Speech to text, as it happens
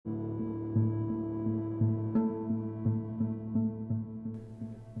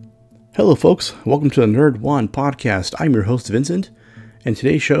Hello, folks. Welcome to the Nerd One podcast. I'm your host, Vincent, and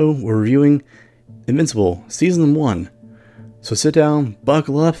today's show we're reviewing Invincible Season 1. So sit down,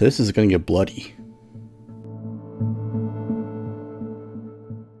 buckle up, this is going to get bloody.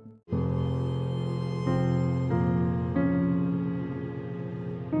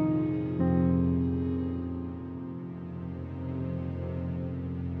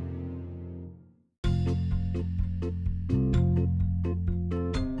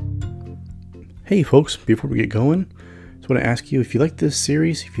 Hey folks, before we get going, I just want to ask you, if you like this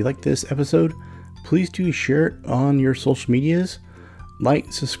series, if you like this episode, please do share it on your social medias.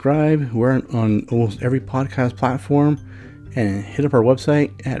 Like, subscribe, we're on almost every podcast platform, and hit up our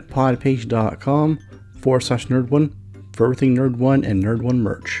website at podpage.com/nerd1 for everything Nerd One and Nerd One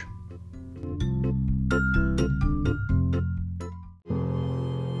merch.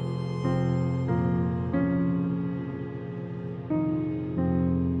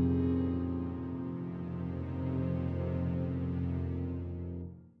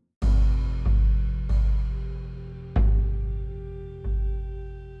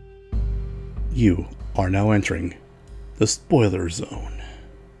 You are now entering the spoiler zone.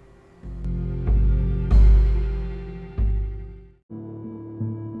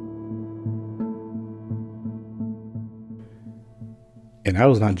 And I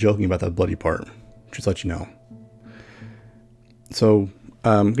was not joking about that bloody part, just to let you know. So,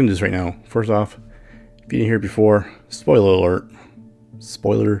 I'm going to do this right now. First off, if you didn't hear it before, spoiler alert.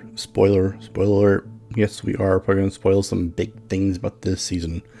 Spoiler alert. Yes, we are probably going to spoil some big things about this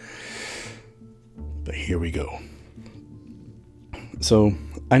season. But here we go. So,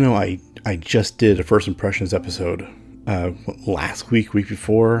 I know I just did a first impressions episode last week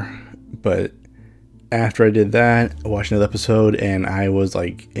before, but after I did that, I watched another episode and I was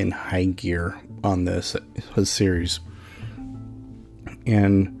like in high gear on this series.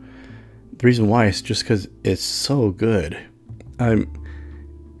 And the reason why is just because it's so good.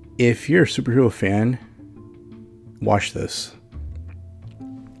 If you're a superhero fan, watch this.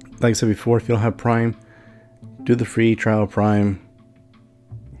 Like I said before, if you don't have Prime, do the free trial Prime,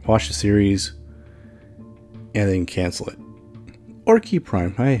 watch the series, and then cancel it. Or keep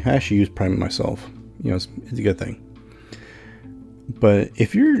Prime. I actually use Prime myself. You know, it's a good thing. But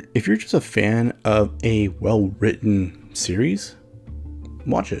if you're just a fan of a well-written series,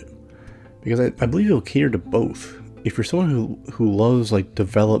 watch it. Because I believe it'll cater to both. If you're someone who loves like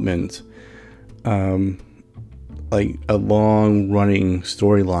development, like a long-running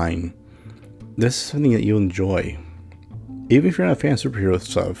storyline, this is something that you'll enjoy. Even if you're not a fan of superhero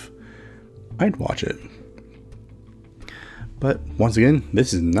stuff, I'd watch it. But once again,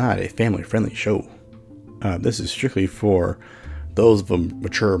 this is not a family-friendly show. This is strictly for those of a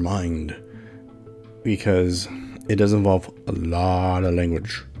mature mind, because it does involve a lot of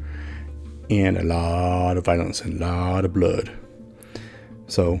language and a lot of violence and a lot of blood.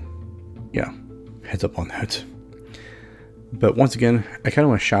 So, yeah, heads up on that. But once again, I kind of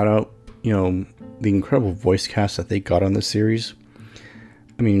want to shout out, the incredible voice cast that they got on this series.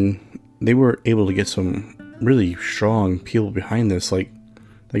 I mean, they were able to get some really strong people behind this. Like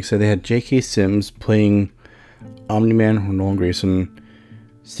I said, they had J.K. Sims playing Omni-Man, Nolan Grayson,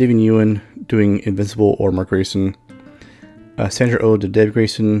 Steven Yeun doing Invincible or Mark Grayson, Sandra Oh to Dave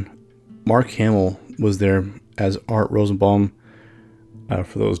Grayson, Mark Hamill was there as Art Rosenbaum.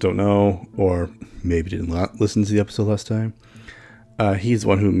 For those who don't know, or maybe didn't listen to the episode last time, he's the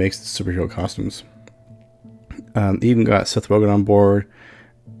one who makes the superhero costumes. They even got Seth Rogen on board,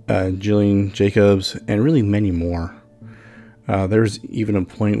 Jillian Jacobs, and really many more. There's even a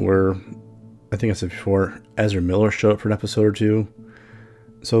point where, I think I said before, Ezra Miller showed up for an episode or two.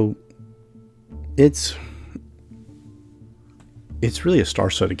 So, it's really a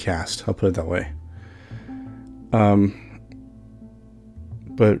star-studded cast, I'll put it that way.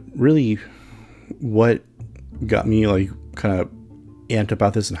 But really, what got me like kind of amped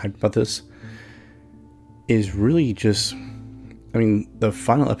about this and hyped about this is really just, the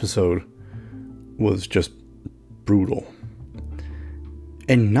final episode was just brutal.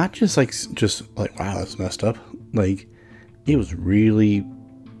 And not just like wow, that's messed up. Like, it was really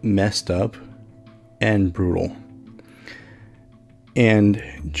messed up and brutal. And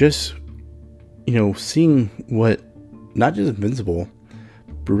just, seeing what not just Invincible,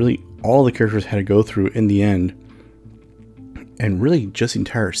 but really all the characters had to go through in the end, and really just the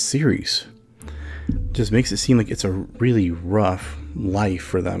entire series, just makes it seem like it's a really rough life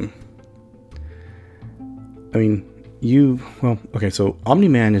for them. So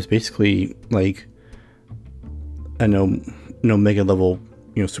Omni-Man is basically like an Omega level,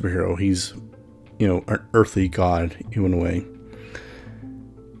 superhero. He's, an earthly god in a way.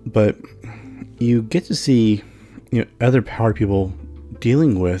 But you get to see, other powered people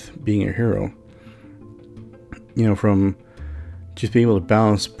dealing with being a hero. From just being able to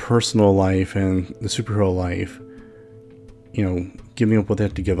balance personal life and the superhero life, giving up what they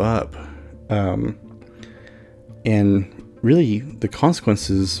have to give up. And really the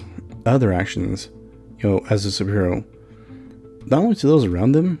consequences of their actions, as a superhero, not only to those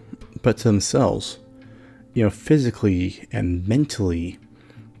around them, but to themselves, physically and mentally,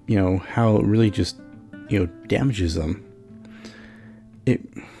 how it really just, damages them.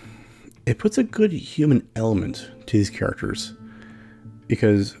 It puts a good human element to these characters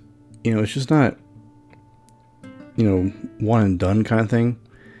because, it's just not, one and done kind of thing.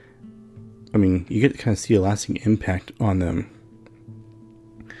 I mean, you get to kind of see a lasting impact on them.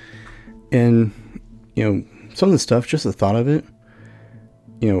 And, some of the stuff, just the thought of it,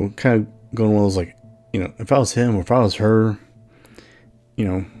 kind of going one of those like, if I was him or if I was her,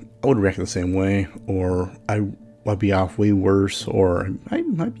 I would react the same way, or I'd be off way worse, or I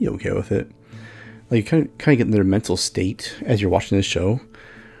might be okay with it. Like, you kind of get in their mental state as you're watching this show.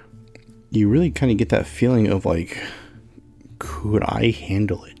 You really kind of get that feeling of like, could I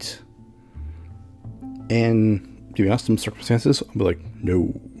handle it? And to be honest, in some circumstances, I'll be like,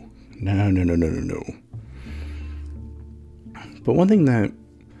 no. But one thing that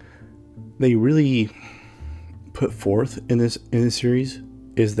they really put forth in this series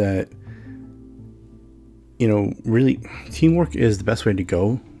is that, really teamwork is the best way to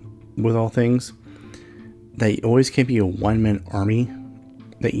go with all things. That you always can't be a one-man army.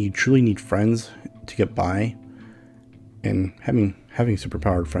 That you truly need friends to get by, and having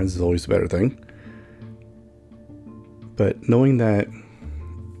superpowered friends is always a better thing. But knowing that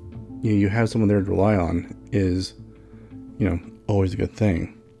you have someone there to rely on is, always a good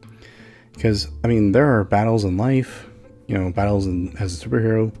thing. Because, there are battles in life, battles as a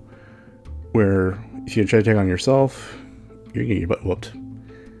superhero, where if you try to take on yourself, you're going to get your butt whooped.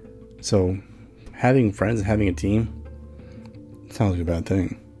 So, having friends and having a team sounds like a bad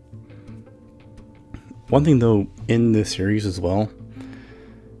thing. One thing, though, in this series as well,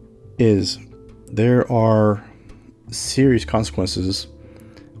 is there are serious consequences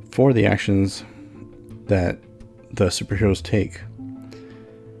for the actions that the superheroes take.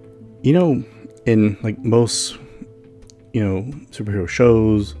 In like most, superhero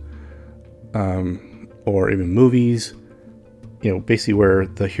shows, or even movies, basically where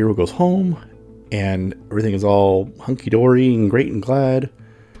the hero goes home and everything is all hunky-dory and great and glad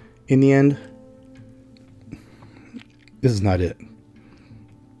in the end. This is not it.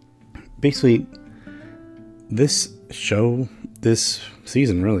 Basically, this show, this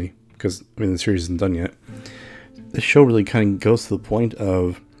season really, because the series isn't done yet, the show really kind of goes to the point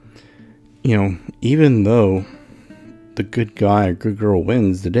of, even though the good guy or good girl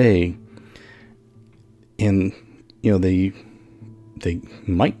wins the day, and they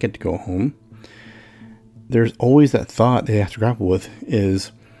might get to go home, there's always that thought they have to grapple with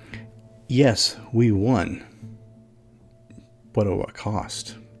is, yes, we won, but at what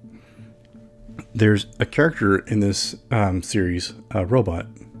cost? There's a character in this series, Robot,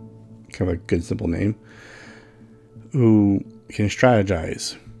 kind of a good simple name, who can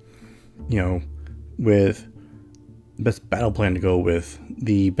strategize, with the best battle plan to go with,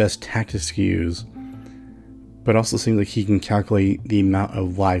 the best tactics to use, but also seems like he can calculate the amount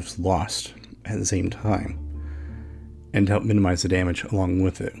of lives lost at the same time and help minimize the damage along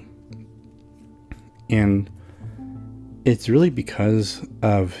with it. And it's really because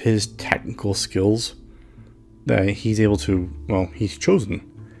of his technical skills that he's able to, he's chosen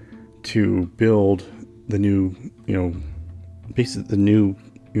to build the new, basically the new,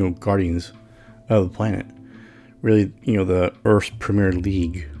 guardians of the planet. Really, the Earth's premier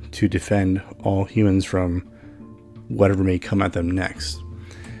league to defend all humans from whatever may come at them next.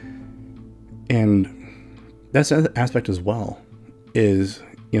 And that's another aspect as well, is,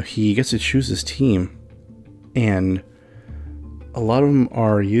 he gets to choose his team, and a lot of them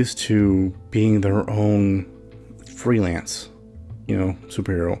are used to being their own freelance,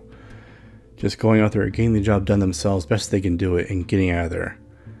 superhero. Just going out there, getting the job done themselves, best they can do it, and getting out of there.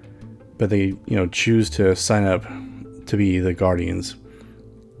 But they, choose to sign up to be the Guardians.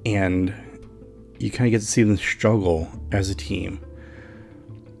 And you kind of get to see them struggle as a team.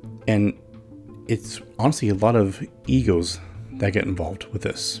 And it's honestly a lot of egos that get involved with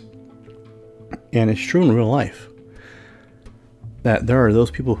this. And it's true in real life that there are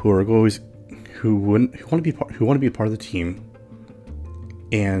those people who are always who want to be part of the team,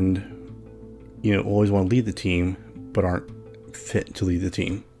 and always want to lead the team, but aren't fit to lead the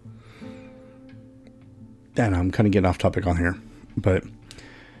team. And I'm kind of getting off topic on here, but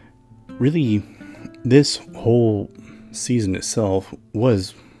really, this whole season itself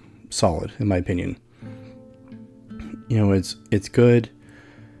was solid, in my opinion. You know, it's good.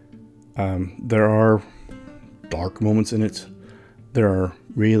 There are dark moments in it. There are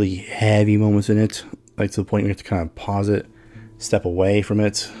really heavy moments in it, like to the point you have to kind of pause it, step away from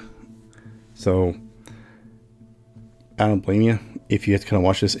it. So I don't blame you if you have to kind of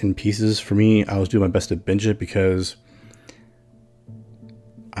watch this in pieces. For me, I was doing my best to binge it because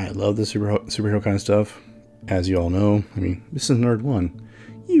I love the superhero kind of stuff. As you all know, I mean, this is Nerd One.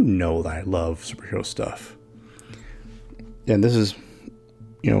 You know that I love superhero stuff. And this is,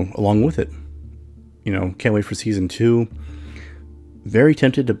 you know, along with it. You know, can't wait for season 2. Very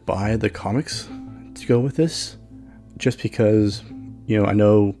tempted to buy the comics to go with this. Just because, you know, I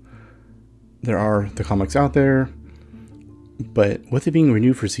know there are the comics out there. But with it being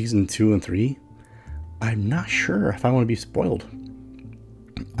renewed for season 2 and 3, I'm not sure if I want to be spoiled.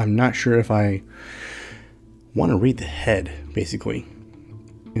 I'm not sure if I want to read the head, basically.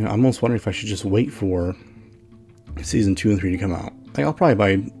 You know, I'm almost wondering if I should just wait for season 2 and 3 to come out. Like, I'll probably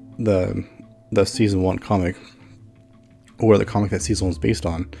buy the season 1 comic, or the comic that season 1 is based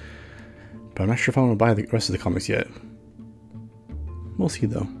on. But I'm not sure if I want to buy the rest of the comics yet. We'll see,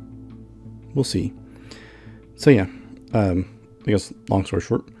 though. We'll see. So yeah, I guess long story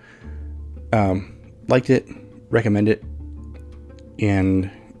short, liked it, recommend it, and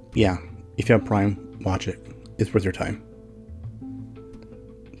yeah, if you have Prime, watch it. It's worth your time.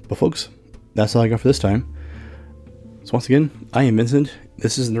 But folks, that's all I got for this time. So once again, I am Vincent.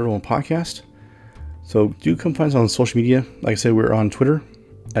 This is the Nerd One Podcast. So do come find us on social media. Like I said, we're on Twitter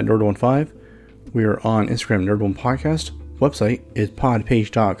at Nerd15. We are on Instagram, Nerd One Podcast. Website is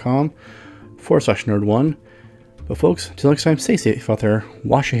podpage.com/Nerd1. But folks, until next time, stay safe out there.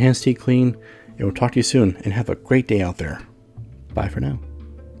 Wash your hands, stay clean, and we'll talk to you soon. And have a great day out there. Bye for now.